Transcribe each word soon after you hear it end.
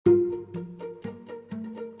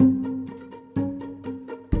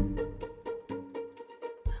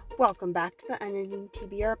Welcome back to the Unending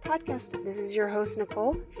TBR podcast. This is your host,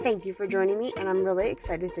 Nicole. Thank you for joining me, and I'm really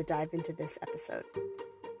excited to dive into this episode.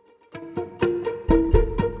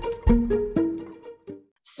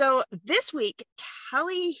 So this week,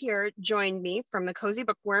 Kelly here joined me from the Cozy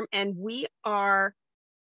Bookworm, and we are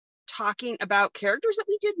talking about characters that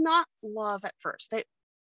we did not love at first.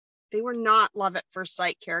 They were not love at first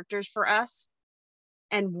sight characters for us,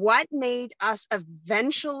 and what made us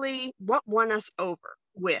eventually, what won us over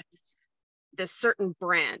with this certain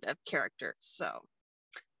brand of characters. So,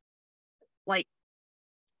 like,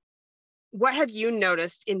 what have you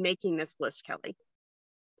noticed in making this list, Kelly?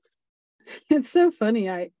 It's so funny.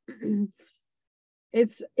 I've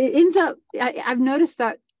noticed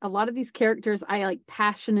that a lot of these characters I like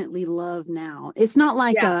passionately love now. It's not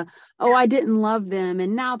like I didn't love them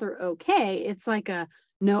and now they're okay. It's like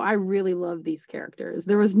no, I really love these characters.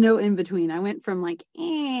 There was no in between. I went from like,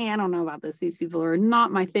 I don't know about this. These people are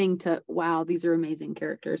not my thing to, wow, these are amazing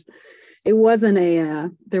characters. It wasn't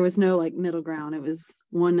there was no like middle ground. It was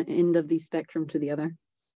one end of the spectrum to the other.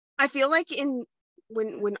 I feel like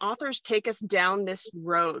when authors take us down this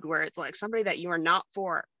road where it's like somebody that you are not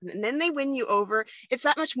for, and then they win you over, it's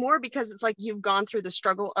that much more because it's like you've gone through the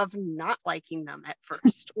struggle of not liking them at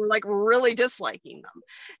first or like really disliking them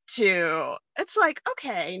to, it's like,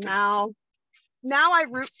 okay, now I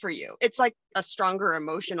root for you. It's like a stronger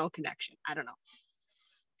emotional connection. I don't know.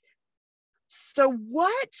 So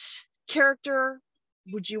what character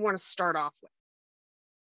would you want to start off with?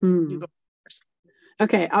 You go first.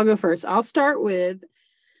 Okay, I'll go first. I'll start with,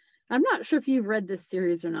 I'm not sure if you've read this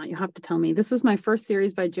series or not. You'll have to tell me. This is my first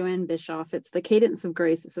series by Joanne Bischoff. It's The Cadence of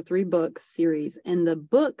Grace. It's a 3-book series. And the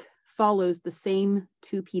book follows the same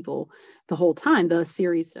 2 people the whole time. The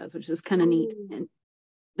series does, which is kind of neat. And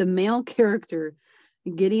the male character,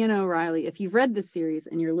 Gideon O'Reilly, if you've read this series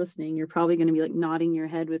and you're listening, you're probably going to be like nodding your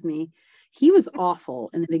head with me. He was awful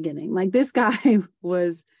in the beginning. Like, this guy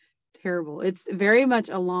was terrible. It's very much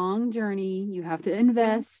a long journey. You have to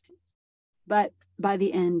invest, but by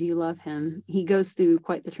the end you love him. He goes through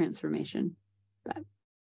quite the transformation. But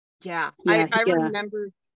I remember,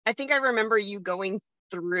 I think I remember you going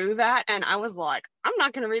through that and I was like, I'm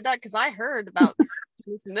not going to read that because I heard about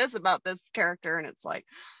this and this about this character, and it's like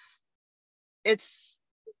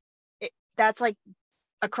that's like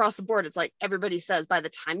across the board. It's like everybody says by the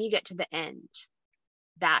time you get to the end,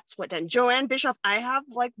 that's what done. Joanne Bischoff, I have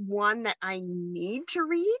like one that I need to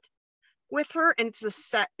read with her, and it's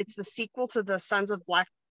the sequel to the Sons of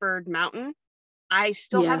Blackbird Mountain. I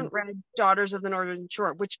still haven't read Daughters of the Northern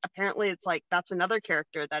Shore, which apparently it's like that's another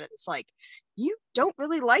character that it's like you don't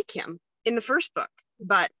really like him in the first book,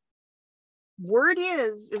 but word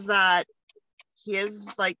is that he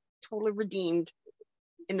is like totally redeemed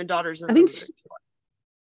in the Daughters of the Northern Shore.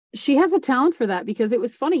 She has a talent for that, because it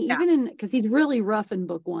was funny, because he's really rough in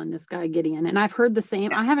book 1, this guy Gideon, and I've heard the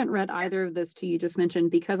same. I haven't read either of those 2 you just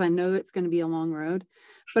mentioned because I know it's going to be a long road,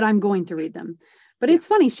 but I'm going to read them. But it's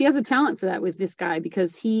funny, she has a talent for that with this guy,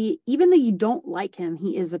 because he, even though you don't like him,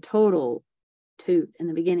 he is a total toot in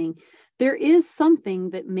the beginning. There is something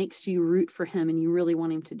that makes you root for him and you really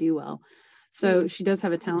want him to do well. So she does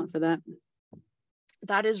have a talent for that.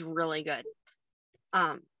 That is really good.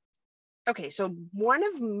 Okay, so one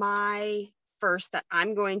of my first that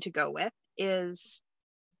I'm going to go with is,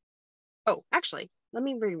 actually, let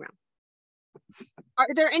me read around. Are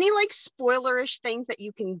there any like spoilerish things that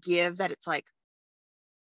you can give that it's like,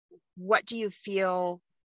 what do you feel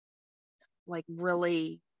like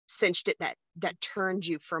really cinched it that turned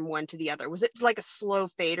you from one to the other? Was it like a slow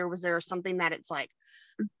fade, or was there something that it's like,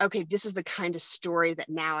 okay, this is the kind of story that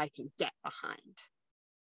now I can get behind?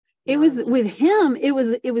 It was with him, it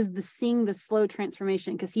was the seeing the slow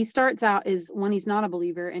transformation, because he starts out as when he's not a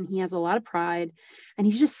believer and he has a lot of pride and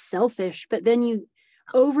he's just selfish, but then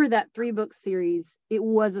over that 3-book series, it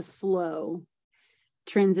was a slow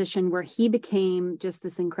transition where he became just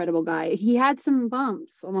this incredible guy. He had some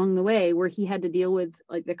bumps along the way where he had to deal with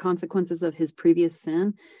like the consequences of his previous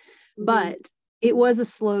sin, but it was a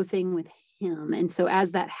slow thing with him. And so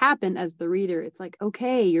as that happened, as the reader, it's like,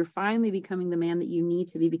 okay, you're finally becoming the man that you need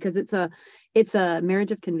to be, because it's a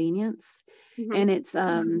marriage of convenience, and it's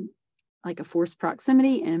like a forced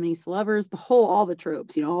proximity, enemies to lovers, all the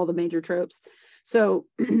tropes, all the major tropes. So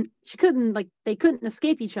they couldn't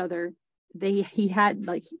escape each other. He had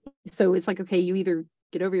like, so it's like, okay, you either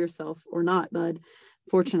get over yourself or not, bud.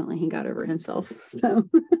 Fortunately, he got over himself. So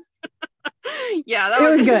that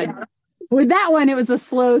was good. Yeah. With that one, it was a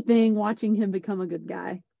slow thing, watching him become a good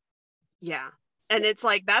guy. Yeah. And it's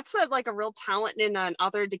like, that's like a real talent in an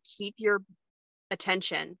author, to keep your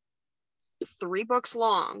attention 3 books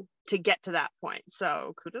long to get to that point.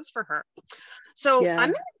 So kudos for her. So Yeah. I'm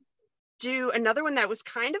going to do another one that was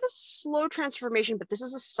kind of a slow transformation, but this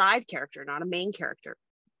is a side character, not a main character.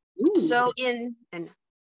 Ooh. So in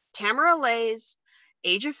Tamara Leigh's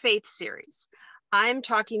Age of Faith series, I'm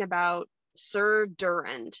talking about Sir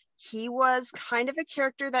Durand. He was kind of a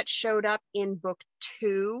character that showed up in book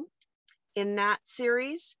 2 in that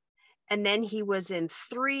series. And then he was in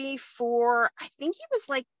 3, 4. I think he was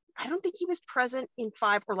like, I don't think he was present in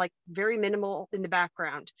 5 or like very minimal in the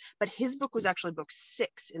background, but his book was actually book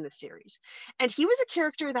 6 in the series. And he was a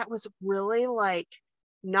character that was really like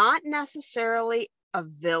not necessarily a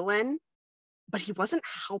villain, but he wasn't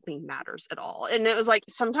helping matters at all. And it was like,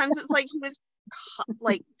 sometimes it's like he was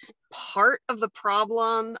like part of the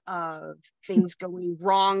problem of things going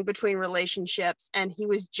wrong between relationships. And he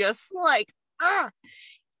was just like,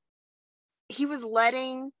 he was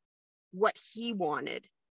letting what he wanted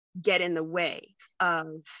get in the way of,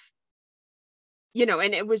 you know,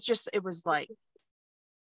 and it was like,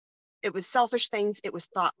 it was selfish things. It was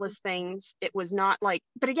thoughtless things. It was not like,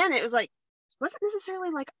 but again, it was like, it wasn't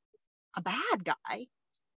necessarily like a bad guy.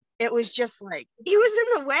 It was just like, he was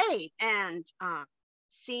in the way. And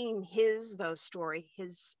seeing his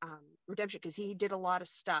redemption, because he did a lot of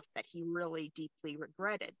stuff that he really deeply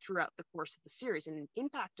regretted throughout the course of the series and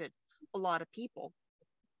impacted a lot of people.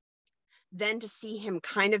 Then to see him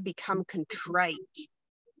kind of become contrite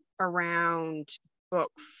around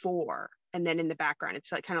book 4, and then in the background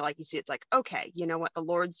it's like kind of like you see, it's like, okay, you know what, the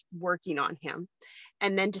Lord's working on him.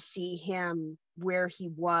 And then to see him where he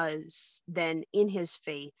was then in his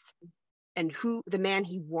faith and who the man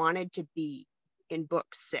he wanted to be in book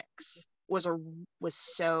 6 was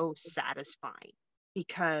so satisfying,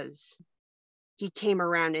 because he came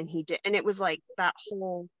around and he did, and it was like that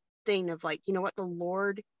whole thing of like, you know what, the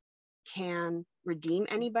Lord can redeem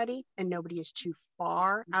anybody and nobody is too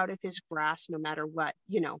far out of his grasp, no matter what.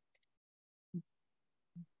 You know,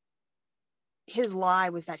 his lie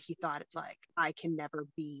was that he thought, it's like, I can never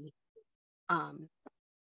be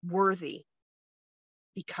worthy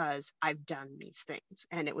because I've done these things.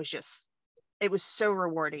 And it was so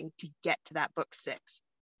rewarding to get to that book 6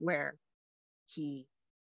 where you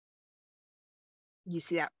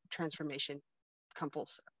see that transformation come full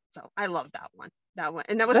circle. So I love that one.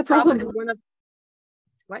 And that was That's probably awesome. one of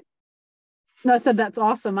what? No, I said that's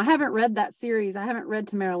awesome. I haven't read that series. I haven't read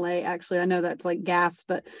Tamara Leigh, actually. I know that's like gas,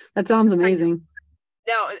 but that sounds amazing.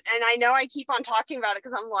 No, and I know I keep on talking about it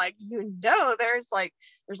because I'm like, there's like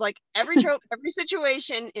every trope, every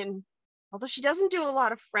situation in, although she doesn't do a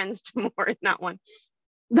lot of friends to more in that one.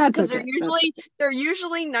 That's because okay. they're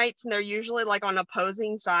usually knights, and they're usually like on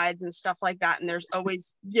opposing sides and stuff like that, and there's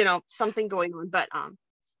always, you know, something going on. But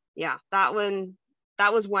yeah, that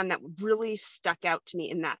was one that really stuck out to me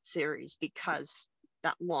in that series because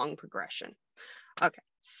that long progression. Okay,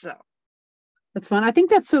 so that's fun. I think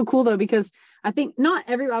that's so cool though, because I think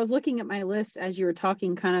I was looking at my list as you were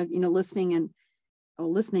talking, kind of, you know, listening and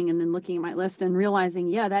then looking at my list and realizing,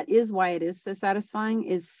 yeah, that is why it is so satisfying,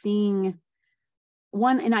 is seeing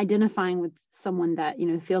one and identifying with someone that, you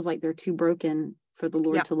know, feels like they're too broken for the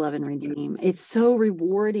Lord to love and redeem. It's so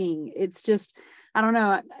rewarding. It's just, I don't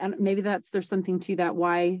know, maybe there's something to that,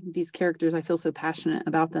 why these characters, I feel so passionate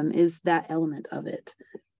about them, is that element of it.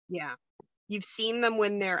 Yeah. You've seen them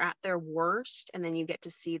when they're at their worst, and then you get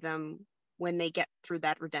to see them when they get through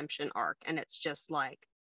that redemption arc. And it's just like,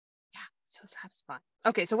 yeah, so satisfying.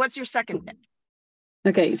 Okay, so what's your second pick?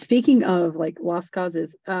 Okay, speaking of like lost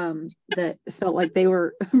causes that felt like they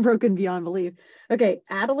were broken beyond belief. Okay,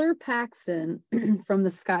 Adler Paxton from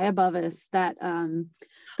The Sky Above Us, that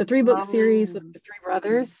the 3-book series with the 3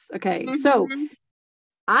 brothers. Okay, so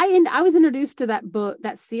I was introduced to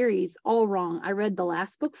that series all wrong. I read the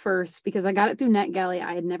last book first because I got it through NetGalley.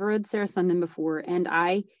 I had never read Sarah Sundin before, and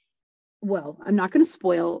I'm not going to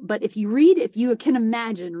spoil, but if you can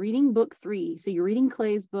imagine reading book 3, so you're reading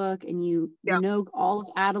Clay's book, and you know all of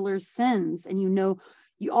Adler's sins, and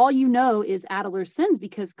all you know is Adler's sins,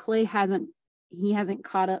 because Clay hasn't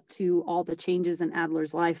caught up to all the changes in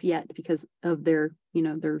Adler's life yet because of their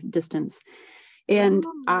distance. And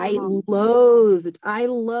I loathed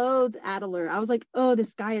Adler. I was like, oh,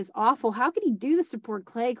 this guy is awful. How could he do this to poor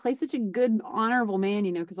Clay? Clay's such a good, honorable man,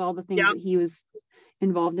 because all the things that he was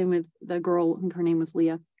involved in with the girl, and her name was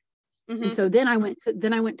Leah. And so then I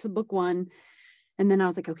went to book 1, and then I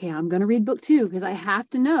was like, okay, I'm going to read book 2, because I have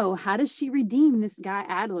to know, how does she redeem this guy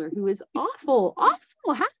Adler, who is awful?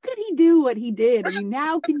 How could he do what he did? I mean,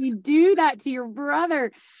 how can you do that to your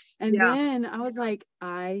brother? And then I was like,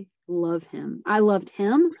 I love him. I loved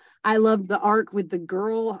him. I loved the arc with the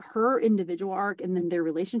girl, her individual arc, and then their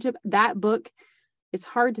relationship. That book, it's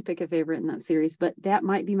hard to pick a favorite in that series, but that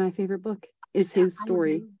might be my favorite book, is his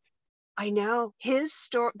story. I know his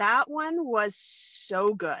story. That one was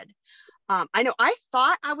so good. I know I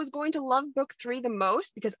thought I was going to love book 3 the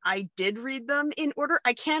most because I did read them in order.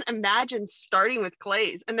 I can't imagine starting with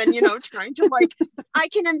Clay's and then, trying to like, I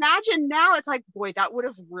can imagine now it's like, boy, that would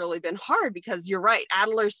have really been hard because you're right.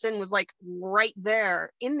 Adler's Sin was like right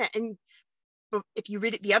there in that. And if you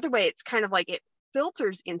read it the other way, it's kind of like it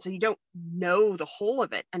filters in. So you don't know the whole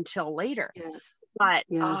of it until later. Yes. But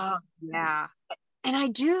yes. yeah. And I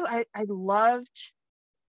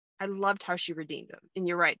loved how she redeemed him. And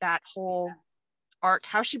you're right, that whole arc,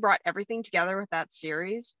 how she brought everything together with that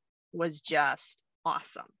series was just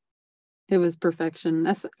awesome. It was perfection.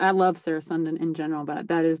 I love Sarah Sundin in general, but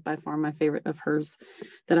that is by far my favorite of hers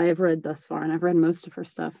that I have read thus far. And I've read most of her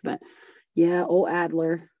stuff, but yeah, old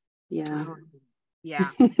Adler. Yeah. Oh,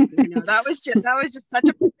 yeah. That was just such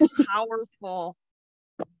a powerful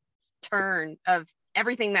turn of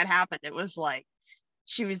everything that happened. It was like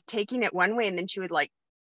she was taking it one way and then she would like,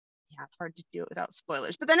 yeah, it's hard to do it without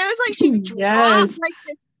spoilers. But then it was like she dropped like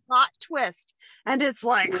this plot twist. And it's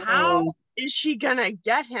like, how is she gonna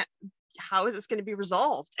get him? How is this gonna be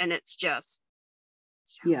resolved? And it's just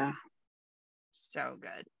so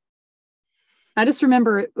good. I just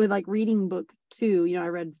remember with like reading book 2, I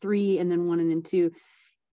read 3 and then 1 and then 2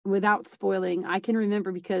 without spoiling. I can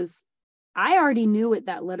remember because I already knew what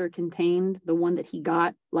that letter contained, the one that he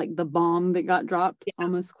got, like the bomb that got dropped,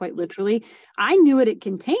 almost quite literally. I knew what it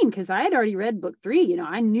contained because I had already read book 3.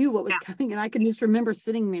 I knew what was coming, and I can just remember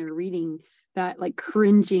sitting there reading that, like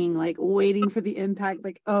cringing, like waiting for the impact,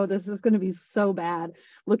 like, oh, this is going to be so bad.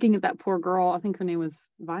 Looking at that poor girl, I think her name was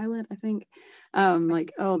Violet, I think.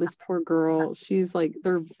 Like, oh, this poor girl, she's like,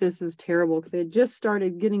 this is terrible because they had just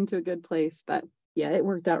started getting to a good place. But yeah, it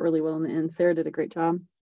worked out really well in the end. Sarah did a great job.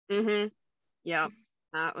 Mm-hmm. Yeah,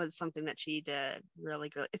 that was something that she did really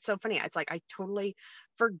good. It's so funny. It's like I totally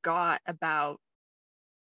forgot about.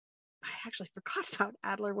 I actually forgot about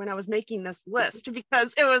Adler when I was making this list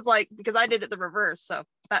because it was like because I did it the reverse. So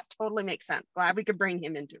that totally makes sense. Glad we could bring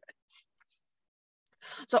him into it.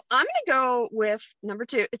 So I'm going to go with number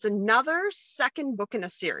 2. It's another second book in a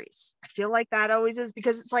series. I feel like that always is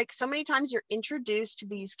because it's like so many times you're introduced to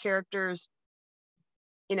these characters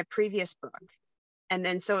in a previous book. And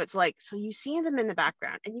then so it's like, so you see them in the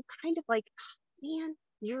background and you kind of like, oh, man,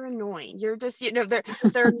 you're annoying. You're just,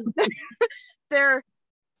 they're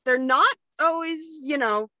they're not always,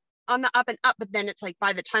 on the up and up, but then it's like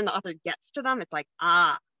by the time the author gets to them, it's like,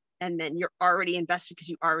 and then you're already invested because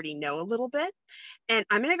you already know a little bit. And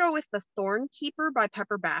I'm going to go with The Thorn Keeper by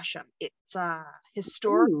Pepper Basham. It's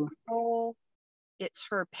historical. Ooh. It's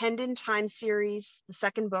her Penned in Time series, the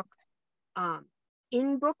second book.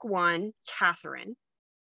 In book 1, Catherine,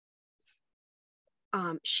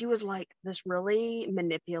 she was like this really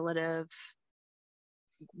manipulative,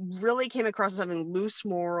 really came across as having loose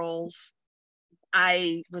morals.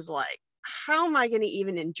 I was like, how am I going to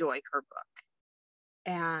even enjoy her book?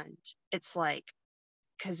 And it's like,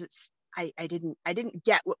 because I didn't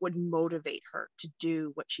get what would motivate her to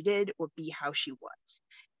do what she did or be how she was.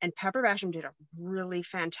 And Pepper Basham did a really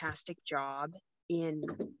fantastic job in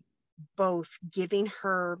both giving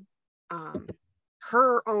her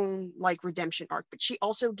her own like redemption arc, but she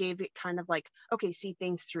also gave it kind of like, okay, see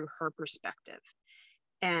things through her perspective.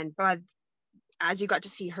 And as you got to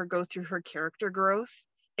see her go through her character growth,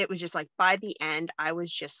 it was just like by the end, I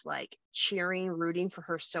was just like cheering, rooting for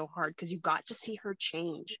her so hard because you got to see her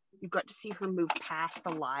change. You got to see her move past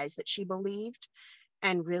the lies that she believed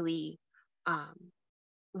and really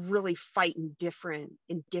really fight in different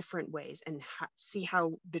ways and see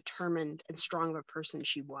how determined and strong of a person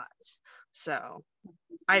she was. So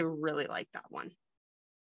I really like that one.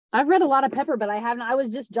 I've read a lot of Pepper, but I haven't. I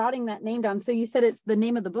was just jotting that name down. So you said it's the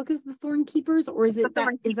name of the book is The Thorn Keepers, or is it is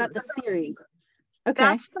that the series?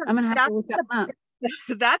 Okay, I'm gonna have to look that up.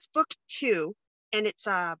 That's book 2, and it's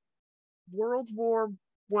World War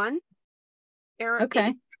I era.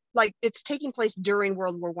 Okay. It's taking place during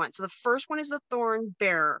World War I. So the first one is the Thorn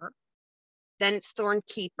Bearer, then it's Thorn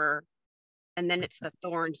Keeper, and then it's the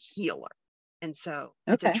Thorn Healer. And so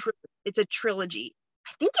it's a trilogy.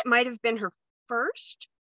 I think it might have been her first.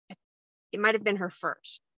 It might have been her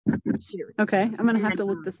first series. Okay, I'm gonna have to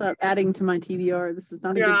look this up. Adding to my TBR. This is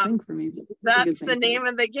not a good thing for me. That's the name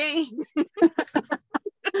of the game.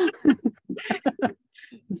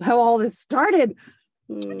 That's how all this started.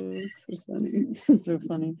 It's so funny. It's so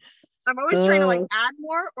funny. I'm always trying to like add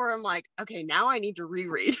more, or I'm like, okay, now I need to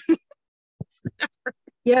reread.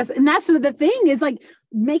 Yes, and that's the thing is like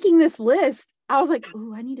making this list. I was like,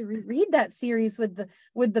 oh, I need to reread that series with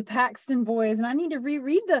the Paxton boys, and I need to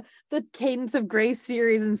reread the Cadence of Grace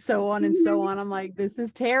series, and so on and so on. I'm like, this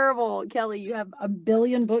is terrible, Kelly. You have a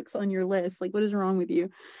billion books on your list. Like, what is wrong with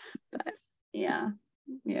you? But yeah,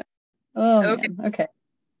 yeah. Oh Okay. man. Okay.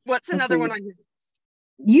 What's Let's another see. one on your list?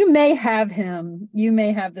 You may have him. You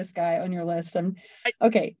may have this guy on your list.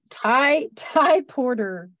 Okay. Ty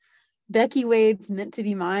Porter. Becky Wade's Meant to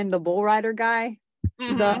Be Mine, the bull rider guy.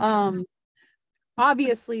 The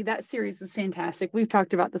obviously that series was fantastic. We've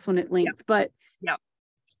talked about this one at length, but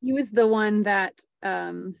he was the one that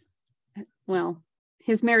well,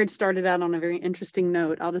 his marriage started out on a very interesting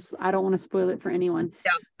note. I don't want to spoil it for anyone.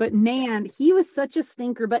 But man, he was such a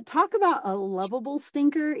stinker, but talk about a lovable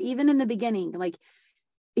stinker even in the beginning. Like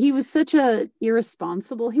he was such a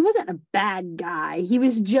irresponsible. He wasn't a bad guy. He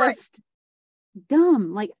was just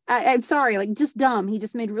dumb. Like I'm sorry, like just dumb. He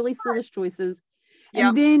just made really foolish choices.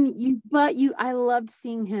 And then I loved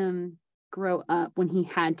seeing him grow up when he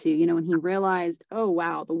had to, you know, when he realized, oh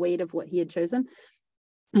wow, the weight of what he had chosen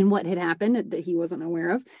and what had happened that he wasn't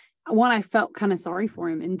aware of. One, I felt kind of sorry for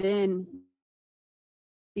him, and then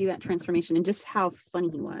see that transformation and just how funny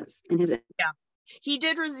he was in his he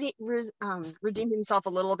did redeem himself a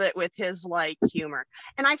little bit with his like humor.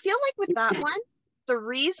 And I feel like with that one, the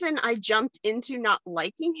reason I jumped into not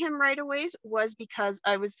liking him right away was because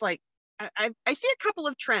I was like, I see a couple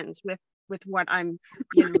of trends with what I'm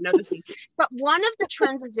noticing. But one of the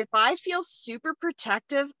trends is if I feel super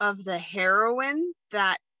protective of the heroine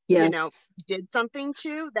that did something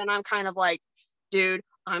to, then I'm kind of like, dude,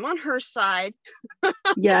 I'm on her side.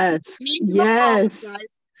 Yes. Need to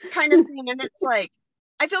apologize, kind of thing. And it's like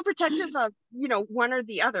I feel protective of one or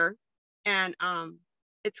the other, and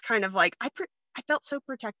it's kind of like I felt so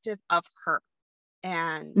protective of her.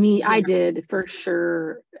 And I did for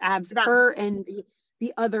sure. Her and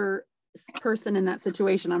the other person in that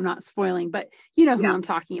situation. I'm not spoiling, but you know who I'm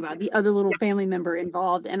talking about, the other little family member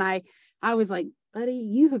involved. And I was like, buddy,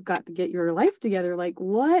 you have got to get your life together. Like,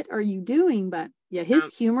 what are you doing? But yeah,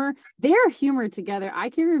 his humor, their humor together.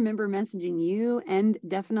 I can remember messaging you and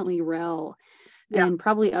definitely Rel and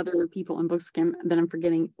probably other people in Bookscam that I'm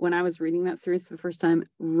forgetting when I was reading that series for the first time,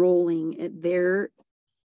 rolling at their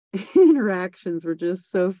interactions were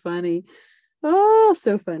just so funny. Oh,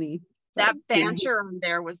 so funny. That banter on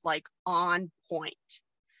there was like on point.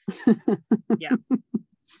 Yeah.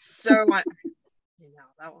 So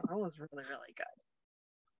that was really, really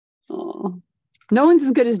good. Oh, no one's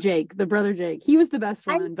as good as Jake, the brother Jake. He was the best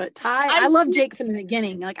one. But Ty, I loved Jake from the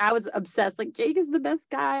beginning. Like I was obsessed. Like Jake is the best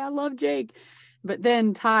guy. I love Jake. But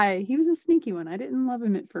then Ty, he was a sneaky one. I didn't love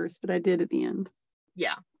him at first, but I did at the end.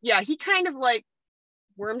 Yeah. He kind of like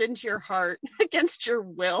wormed into your heart against your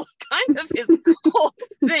will, kind of his whole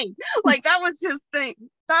thing. Like that was his thing.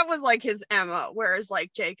 That was like his MO. Whereas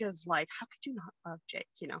like Jake is like, how could you not love Jake?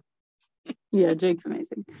 Yeah, Jake's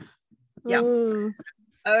amazing. Yeah. Ooh.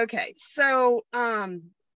 Okay, so I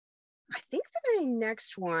think for the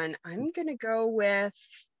next one, I'm gonna go with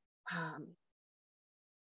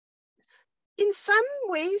in some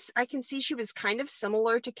ways, I can see she was kind of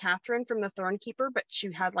similar to Catherine from the Thornkeeper, but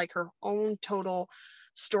she had like her own total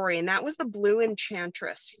story, and that was the Blue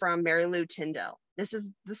Enchantress from Mary Lou Tyndall. This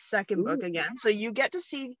is the second book again. So you get to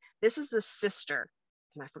see, this is the sister,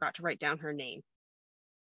 and I forgot to write down her name.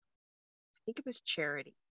 I think it was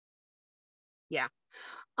Charity. Yeah.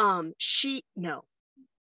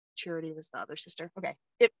 Charity was the other sister. Okay.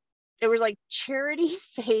 It was like Charity,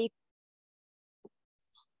 Faith,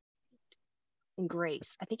 and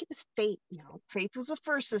Grace. I think it was Faith. No, Faith was the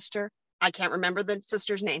first sister. I can't remember the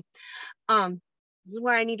sister's name. This is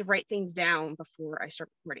why I need to write things down before I start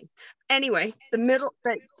recording. Anyway,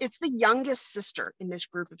 it's the youngest sister in this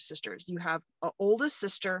group of sisters. You have an oldest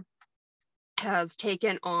sister has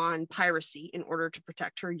taken on piracy in order to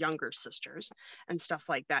protect her younger sisters and stuff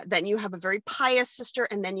like that. Then you have a very pious sister,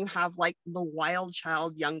 and then you have like the wild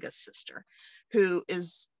child youngest sister who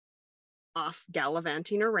is off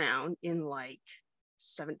gallivanting around in like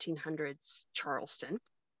 1700s Charleston.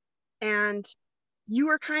 And you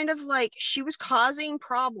were kind of like, she was causing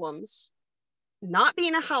problems, not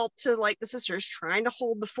being a help to like the sisters trying to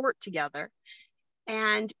hold the fort together.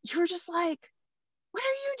 And you were just like, what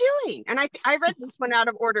are you doing? And I read this one out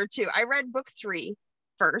of order too. I read book 3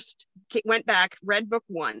 first, went back, read book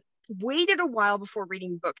 1, waited a while before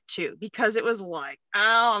reading book 2 because it was like,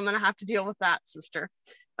 oh, I'm going to have to deal with that, sister,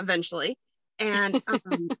 eventually. And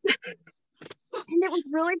and it was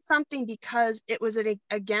really something because it was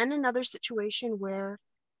again another situation where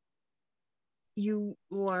you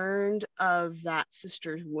learned of that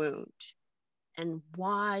sister's wound and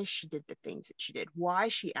why she did the things that she did, why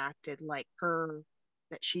she acted like her,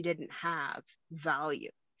 that she didn't have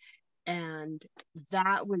value. And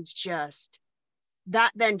that was just,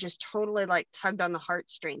 that then just totally like tugged on the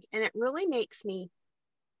heartstrings. And it really makes me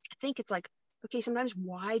think, it's like, okay, sometimes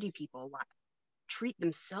why do people treat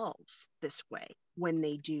themselves this way when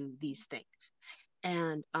they do these things?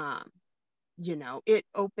 And you know, it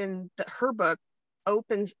opened her book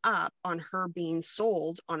opens up on her being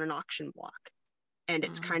sold on an auction block. And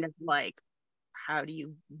it's kind of like,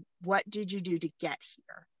 what did you do to get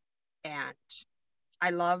here? And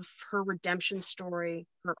I love her redemption story,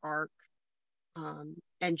 her arc,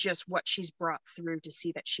 and just what she's brought through to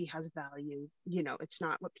see that she has value. You know, it's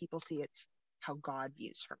not what people see, it's how God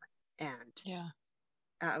views her. And yeah,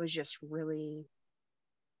 it was just really,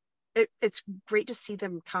 it's great to see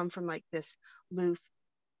them come from like this aloof,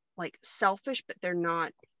 like selfish, but they're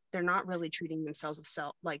not really treating themselves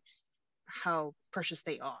with like how precious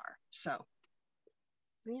they are. So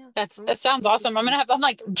yeah, that sounds awesome. I'm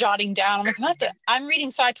like jotting down. I'm like, I'm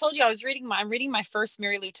reading. So I told you I'm reading my first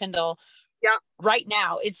Mary Lou Tyndall. Yeah. Right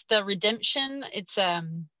now, it's the Redemption. It's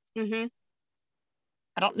mm-hmm.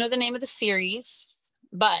 I don't know the name of the series,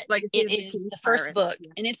 but Legacy it is the first Pirate. book,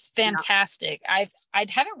 and it's fantastic. I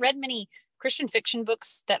haven't read many Christian fiction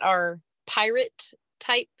books that are pirate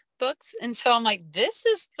type books, and so I'm like, this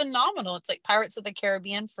is phenomenal. It's like Pirates of the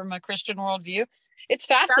Caribbean from a Christian worldview. It's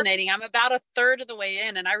fascinating. I'm about a third of the way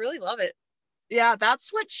in, and I really love it. Yeah,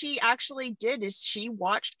 that's what she actually did, is she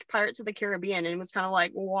watched Pirates of the Caribbean and was kind of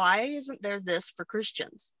like, why isn't there this for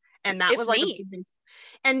Christians? And that was like neat.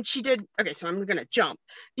 And she did. Okay, so I'm gonna jump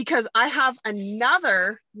because I have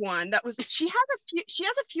another one that was, she has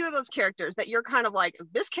a few of those characters that you're kind of like,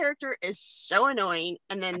 this character is so annoying,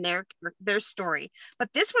 and then their story.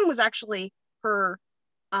 But this one was actually her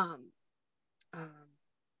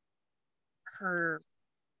her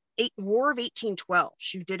War of 1812.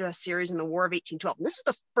 She did a series in the War of 1812. And this is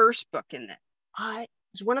the first book in it. It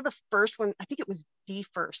was one of the first ones. I think it was the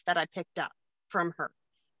first that I picked up from her.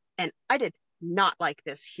 And I did not like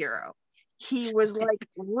this hero. He was like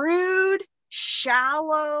rude,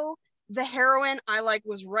 shallow. The heroine I like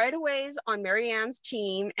was right away on Marianne's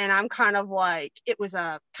team. And I'm kind of like, it was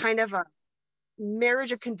a kind of a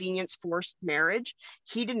marriage of convenience, forced marriage.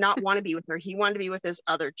 He did not want to be with her. He wanted to be with this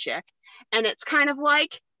other chick. And it's kind of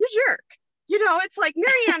like, you jerk. You know, it's like,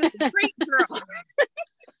 Marianne is a great girl.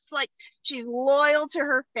 It's like, she's loyal to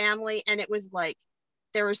her family. And it was like,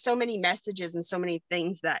 there were so many messages and so many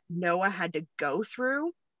things that Noah had to go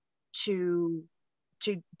through to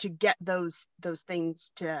get those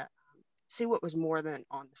things, to see what was more than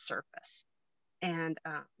on the surface. And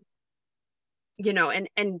you know,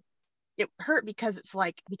 and it hurt because it's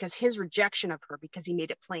like, because his rejection of her, because he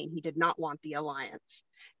made it plain he did not want the alliance,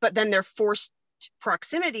 but then they're forced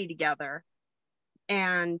proximity together,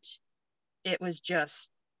 and it was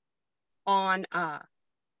just on a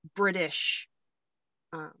British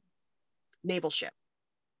naval ship.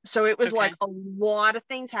 So it was like a lot of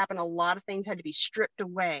things happened. A lot of things had to be stripped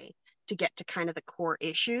away to get to kind of the core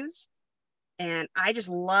issues. And I just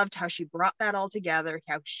loved how she brought that all together,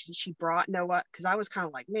 how she brought Noah, because I was kind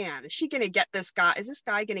of like, man, is she going to get this guy? Is this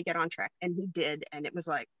guy going to get on track? And he did. And it was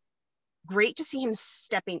like great to see him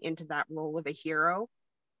stepping into that role of a hero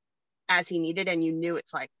as he needed. And you knew,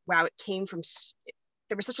 it's like, wow, it came from,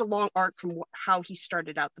 there was such a long arc from how he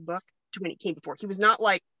started out the book to when he came before. He was not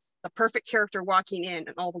like the perfect character walking in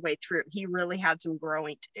and all the way through. He really had some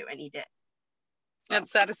growing to do, and he did.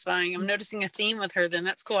 That's satisfying. I'm noticing a theme with her then.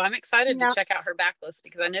 That's cool. I'm excited to check out her backlist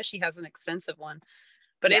because I know she has an extensive one,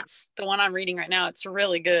 but it's the one I'm reading right now. It's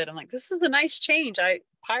really good. I'm like, this is a nice change.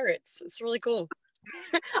 Pirates. It's really cool.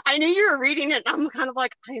 I knew you were reading it. And I'm kind of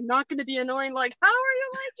like, I am not going to be annoying. Like, how are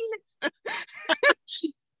you liking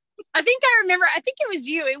it? I think it was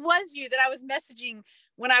you that I was messaging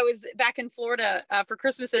when I was back in Florida for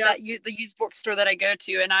Christmas at the used bookstore that I go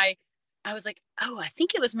to. And I was like, oh, I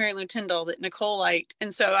think it was Mary Lou Tyndall that Nicole liked.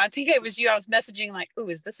 And so I think it was you. I was messaging like, oh,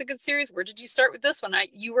 is this a good series? Where did you start with this one?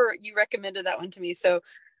 You recommended that one to me. So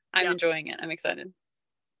I'm enjoying it. I'm excited.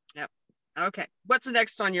 Yep. Okay. What's the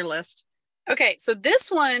next on your list? Okay. So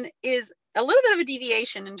this one is a little bit of a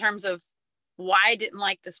deviation in terms of why I didn't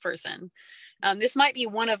like this person. This might be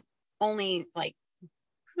one of only like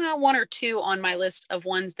one or two on my list of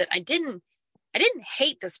ones that I didn't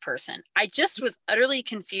hate this person. I just was utterly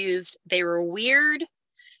confused. They were weird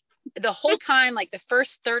the whole time. Like the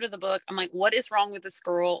first third of the book, I'm like, what is wrong with this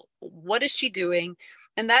girl? What is she doing?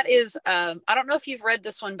 And that is, I don't know if you've read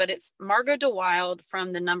this one, but it's Margot de Wilde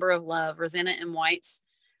from The Number of Love, Rosanna M. White's.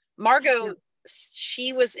 Margot,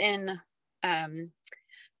 she was in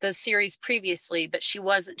the series previously, but she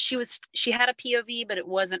had a POV, but it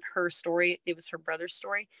wasn't her story. It was her brother's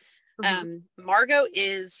story. Margot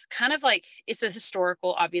is kind of like, it's a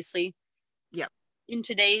historical, obviously. Yep. In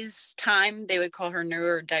today's time, they would call her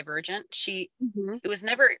neurodivergent. It was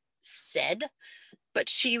never said, but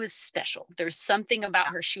she was special. There's something about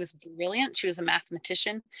her. She was brilliant. She was a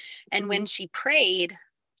mathematician. And when she prayed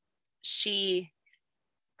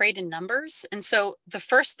in numbers. And so the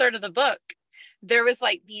first third of the book, there was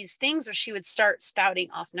like these things where she would start spouting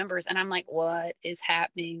off numbers. And I'm like, what is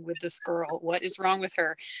happening with this girl? What is wrong with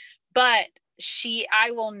her? But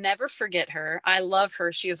I will never forget her. I love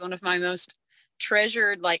her. She is one of my most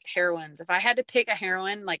treasured like heroines. If I had to pick a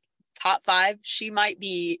heroine, like top 5, she might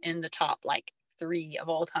be in the top like 3 of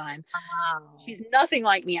all time. Wow. She's nothing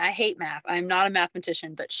like me. I hate math. I'm not a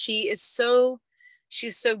mathematician, but she was so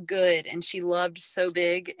good, and she loved so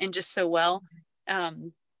big and just so well.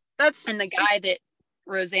 And the guy that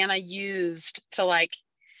Rosanna used to like,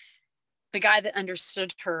 the guy that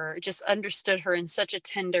understood her in such a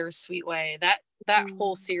tender, sweet way. That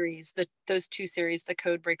whole series, those 2 series, the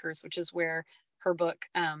Code Breakers, which is where her book,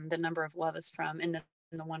 The Number of Love, is from, and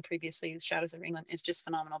the one previously, Shadows of England, is just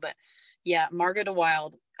phenomenal. But yeah, Margot de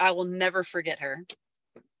Wilde, I will never forget her.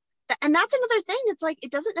 And that's another thing. It's like,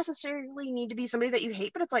 it doesn't necessarily need to be somebody that you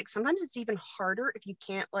hate, but it's like, sometimes it's even harder if you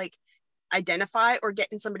can't like identify or get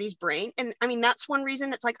in somebody's brain. And I mean, that's one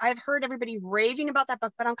reason it's like, I've heard everybody raving about that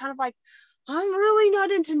book, but I'm kind of like, I'm really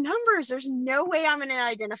not into numbers. There's no way I'm going to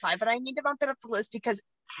identify, but I need to bump it up the list because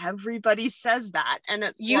everybody says that. And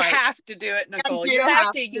it's you have to do it, Nicole. You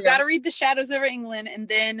have to. You got to read The Shadows over England and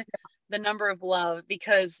then The Number of Love,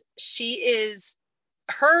 because she is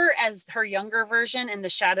her as her younger version in The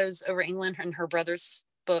Shadows over England and her brother's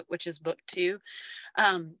book, which is book 2.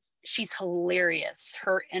 She's hilarious.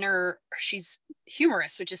 She's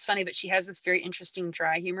humorous, which is funny, but she has this very interesting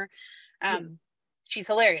dry humor. She's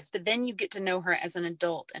hilarious, but then you get to know her as an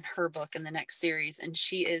adult in her book in the next series, and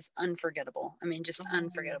she is unforgettable. I mean, just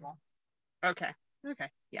unforgettable. Okay.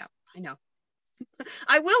 Yeah, I know.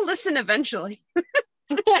 I will listen eventually.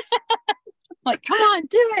 Like, come on,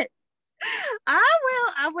 do it.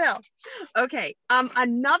 I will. Okay.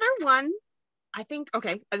 Another one, I think,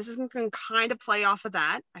 okay, this is going to kind of play off of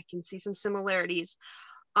that. I can see some similarities.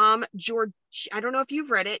 I don't know if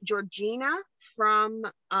you've read it, Georgina from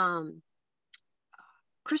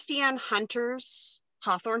Christiane Hunter's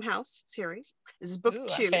Hawthorne House series. This is book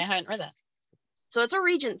 2. Okay, I haven't read that. So it's a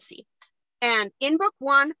Regency. And in book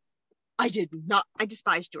 1, I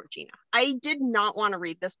despised Georgina. I did not want to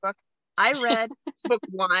read this book. I read book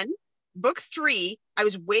 1. Book 3, I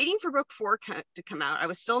was waiting for book 4 to come out. I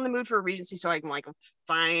was still in the mood for a Regency, so I'm like,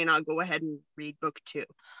 fine, I'll go ahead and read book 2.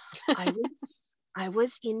 I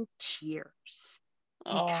was in tears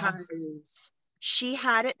because she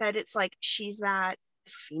had it that it's like, she's that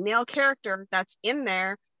female character that's in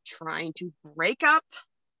there trying to break up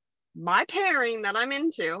my pairing that I'm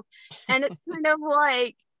into. And it's kind of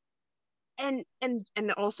like, and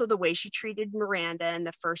also the way she treated Miranda and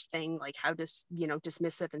the first thing, like how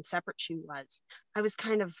dismissive and separate she was. I was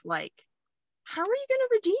kind of like, how are you going to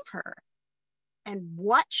redeem her? And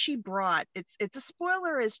what she brought, it's a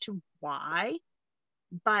spoiler as to why,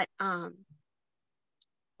 but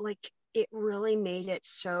like it really made it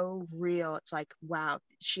so real. It's like, wow,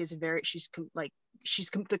 she's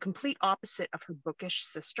the complete opposite of her bookish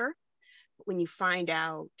sister. When you find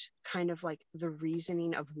out kind of like the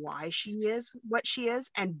reasoning of why she is what she is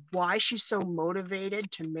and why she's so motivated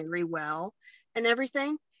to marry well and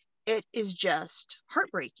everything, it is just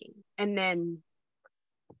heartbreaking. And then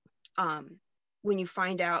when you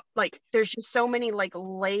find out, like, there's just so many like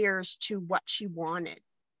layers to what she wanted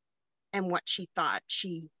and what she thought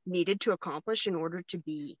she needed to accomplish in order to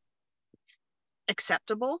be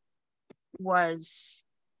acceptable,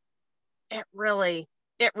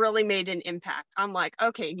 it really made an impact. I'm like,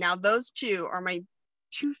 okay, now those 2 are my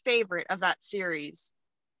 2 favorite of that series,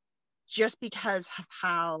 just because of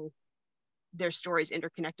how their stories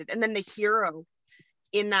interconnected. And then the hero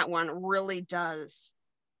in that one really does,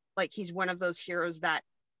 like, he's one of those heroes that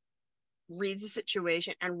reads the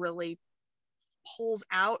situation and really pulls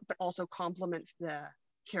out, but also complements the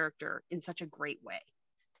character in such a great way.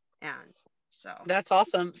 And so that's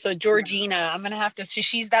awesome. So Georgina, I'm gonna have to.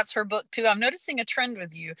 That's her book too. I'm noticing a trend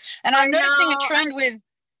with you, and I'm noticing a trend with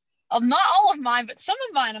not all of mine, but some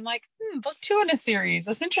of mine. I'm like, book 2 in a series.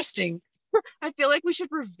 That's interesting. I feel like we should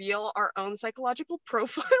reveal our own psychological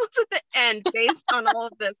profiles at the end based on all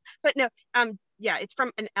of this. But no, yeah, it's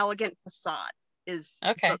from An Elegant Facade.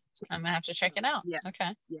 Okay. I'm gonna have to check it out. Yeah.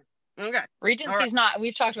 Okay. Yeah. Okay. Regency's not.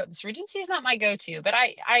 We've talked about this. Regency is not my go-to, but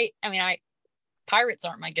I mean, Pirates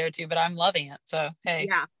aren't my go-to, but I'm loving it. So, hey.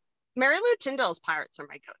 Yeah. Mary Lou Tyndall's Pirates are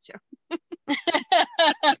my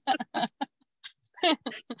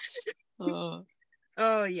go-to.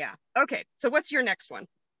 Oh, yeah. Okay. So what's your next one?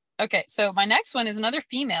 Okay. So my next one is another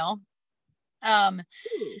female. Ooh.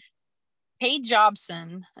 Paige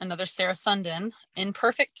Jobson, another Sarah Sundin, In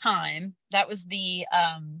Perfect Time. That was the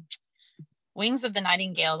Wings of the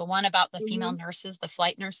Nightingale, the one about the female nurses, the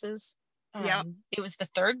flight nurses. Yeah. It was the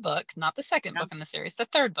third book, not the second book in the series, the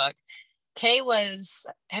third book. Kay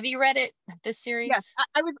have you read it, this series? Yes.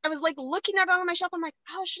 I was like looking at it on my shelf. I'm like,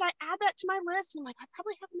 oh, should I add that to my list? And I'm like, I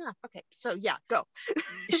probably have enough. Okay. So yeah, go.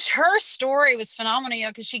 Her story was phenomenal,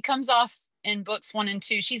 because she comes off in books 1 and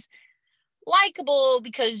 2. She's likable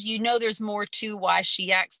because there's more to why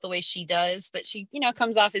she acts the way she does, but she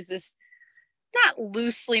comes off as this not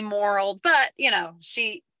loosely moral, but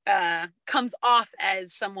she comes off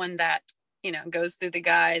as someone that goes through the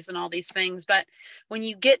guys and all these things. But when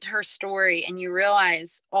you get to her story and you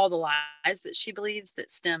realize all the lies that she believes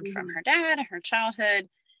that stemmed from her dad and her childhood,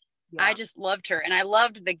 I just loved her. And I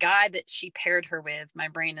loved the guy that she paired her with. My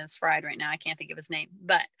brain is fried right now, I can't think of his name,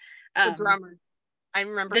 but the drummer. I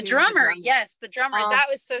remember the drummer. Yes, the drummer. That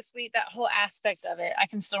was so sweet. That whole aspect of it. I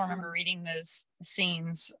can still remember reading those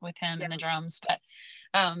scenes with him and the drums. But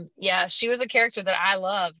she was a character that I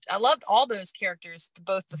loved. I loved all those characters,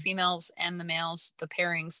 both the females and the males, the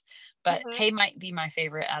pairings. But Kay might be my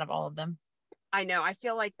favorite out of all of them. I know. I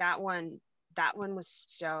feel like that one was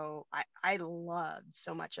so, I loved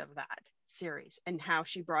so much of that series and how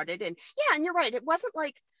she brought it in. Yeah, and you're right. It wasn't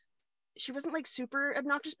like, she wasn't like super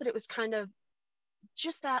obnoxious, but it was kind of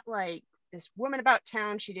just that, like, this woman about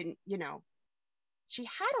town. She didn't, she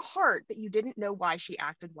had a heart, but you didn't know why she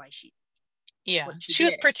acted, she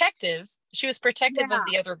was protective. She was protective of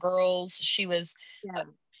the other girls. She was,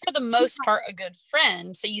 for the most part, a good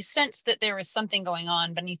friend. So you sensed that there was something going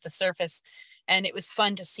on beneath the surface. And it was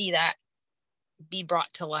fun to see that be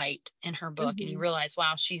brought to light in her book. And you realize,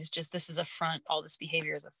 wow, this is a front. All this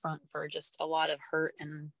behavior is a front for just a lot of hurt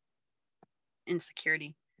and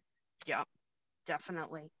insecurity. Yeah,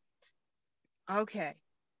 definitely. Okay.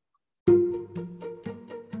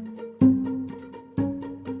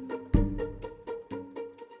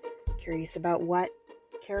 Curious about what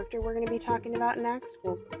character we're going to be talking about next?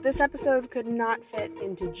 Well, this episode could not fit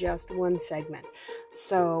into just one segment.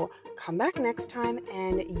 So come back next time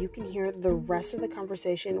and you can hear the rest of the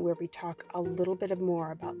conversation where we talk a little bit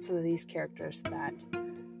more about some of these characters that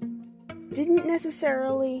didn't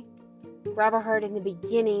necessarily grab our heart in the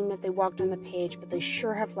beginning that they walked on the page, but they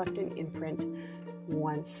sure have left an imprint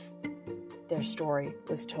once their story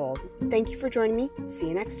was told. Thank you for joining me. See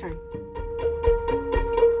you next time.